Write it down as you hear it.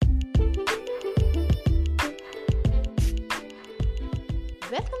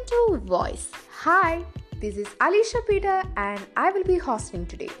true voice. Hi, this is Alicia Peter and I will be hosting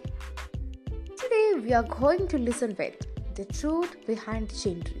today. Today we are going to listen with the truth behind the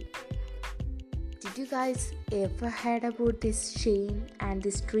chain tree. Did you guys ever heard about this chain and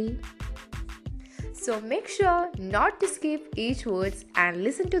this tree? So make sure not to skip each words and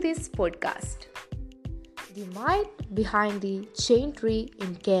listen to this podcast. The might behind the chain tree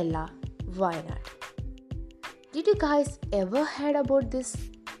in Kerala, Wayanad. Did you guys ever heard about this?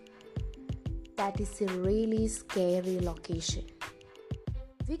 That is a really scary location.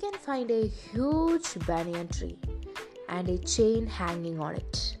 We can find a huge banyan tree and a chain hanging on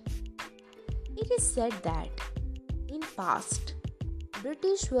it. It is said that in past,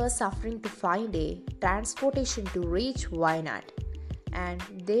 British were suffering to find a transportation to reach Wayanad and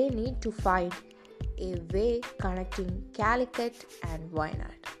they need to find a way connecting Calicut and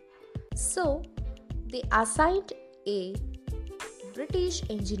Wayanad. So, they assigned a British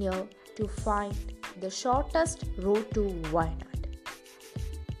engineer to find the shortest route to Wayanad.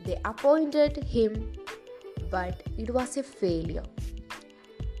 They appointed him, but it was a failure.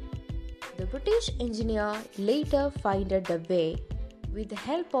 The British engineer later found the way with the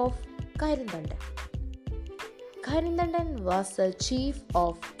help of Karindandan. Karindandan was the chief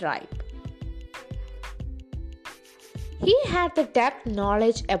of tribe. He had the depth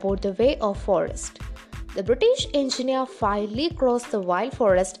knowledge about the way of forest. The British engineer finally crossed the wild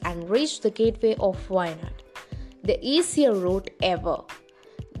forest and reached the gateway of Wayanad, the easier route ever.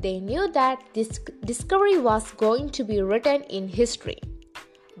 They knew that this discovery was going to be written in history.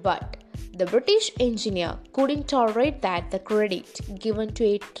 But the British engineer couldn't tolerate that the credit given to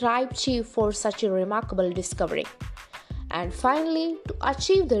a tribe chief for such a remarkable discovery. And finally, to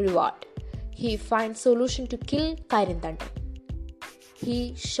achieve the reward, he found solution to kill Karindandan.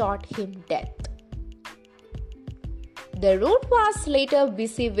 He shot him dead. The route was later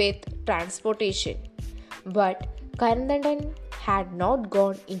busy with transportation, but Karindandan had not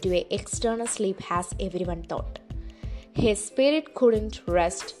gone into an external sleep as everyone thought. His spirit couldn't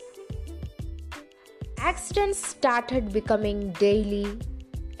rest. Accidents started becoming daily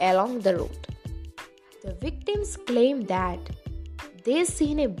along the route. The victims claimed that they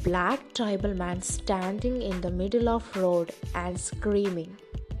seen a black tribal man standing in the middle of road and screaming.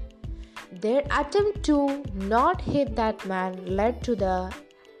 Their attempt to not hit that man led to the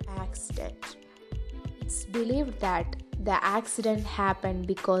accident. It's believed that the accident happened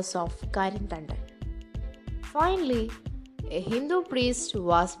because of Karindandan. Finally, a Hindu priest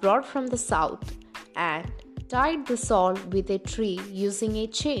was brought from the south and tied the soul with a tree using a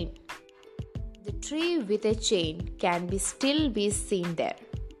chain. The tree with a chain can still be seen there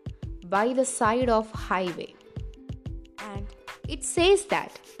by the side of highway. And it says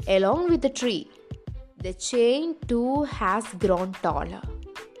that along with the tree, the chain too has grown taller.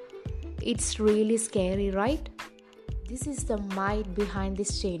 It's really scary, right? This is the might behind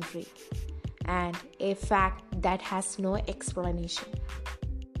this chain tree and a fact that has no explanation.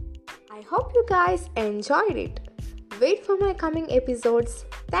 I hope you guys enjoyed it. Wait for my coming episodes.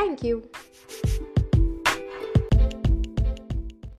 Thank you.